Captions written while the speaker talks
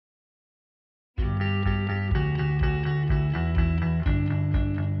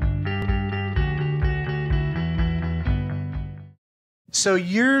So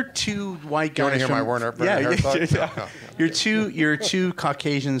you're two white Do you want guys to hear my Werner Herzog? yeah. You're two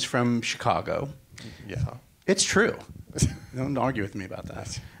Caucasians from Chicago. Yeah. It's true. Don't argue with me about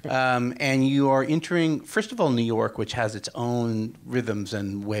that. And you are entering, first of all, New York, which has its own rhythms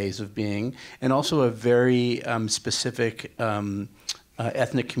and ways of being, and also a very specific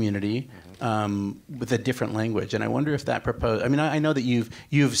ethnic community with a different language. And I wonder if that proposed. I mean, I know that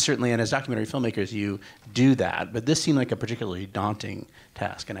you've certainly, and as documentary filmmakers, you do that. But this seemed like a particularly daunting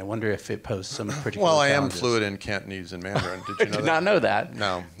task, and I wonder if it posed some particular. Well, I challenges. am fluent in Cantonese and Mandarin. Did you know I did that? not know that.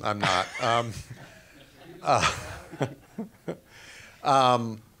 No, I'm not.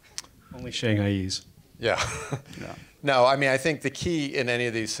 Only Shanghaiese. Yeah. No. No, I mean, I think the key in any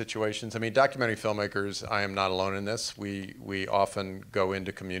of these situations, I mean, documentary filmmakers, I am not alone in this. We often go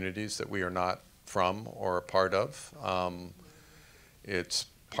into communities that we are not from or a part of. It's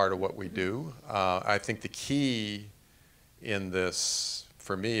part of what we do. I think the key in this,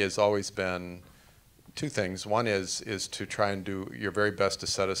 for me, has always been two things. One is to try and do your very best to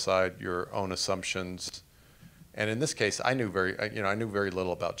set aside your own assumptions. And in this case, I knew very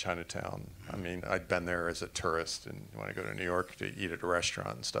little about Chinatown. I mean, I'd been there as a tourist, and when I go to New York to eat at a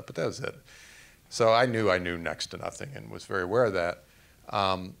restaurant and stuff, but that was it. So I knew next to nothing and was very aware of that.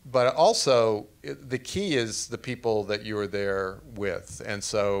 But also, the key is the people that you were there with. And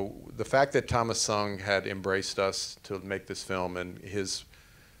so the fact that Thomas Sung had embraced us to make this film and his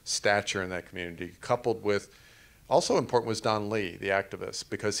stature in that community, coupled with, also important was Don Lee, the activist,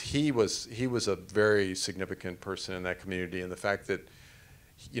 because he was a very significant person in that community, and the fact that,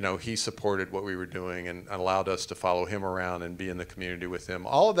 you know, he supported what we were doing and allowed us to follow him around and be in the community with him.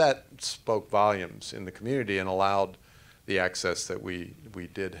 All of that spoke volumes in the community and allowed the access that we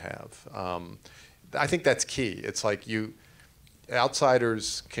did have. I think that's key. It's like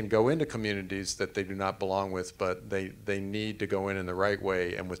outsiders can go into communities that they do not belong with, but they need to go in the right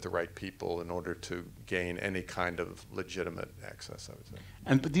way and with the right people in order to gain any kind of legitimate access, I would say.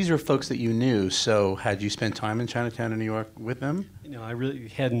 But these are folks that you knew, so had you spent time in Chinatown in New York with them? You know, I really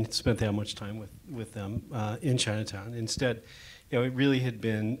hadn't spent that much time with them in Chinatown. Instead, you know, it really had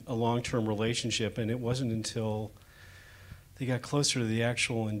been a long-term relationship, and it wasn't until they got closer to the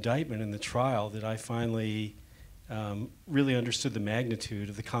actual indictment and the trial that I finally really understood the magnitude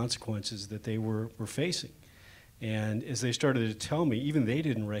of the consequences that they were facing. And as they started to tell me, even they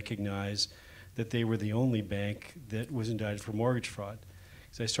didn't recognize that they were the only bank that was indicted for mortgage fraud.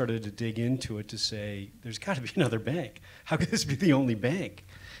 So I started to dig into it to say, there's got to be another bank. How could this be the only bank?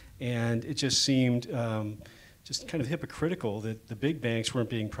 And it just seemed just kind of hypocritical that the big banks weren't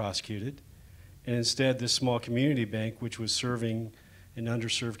being prosecuted, and instead this small community bank, which was serving an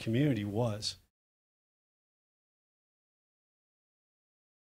underserved community, was.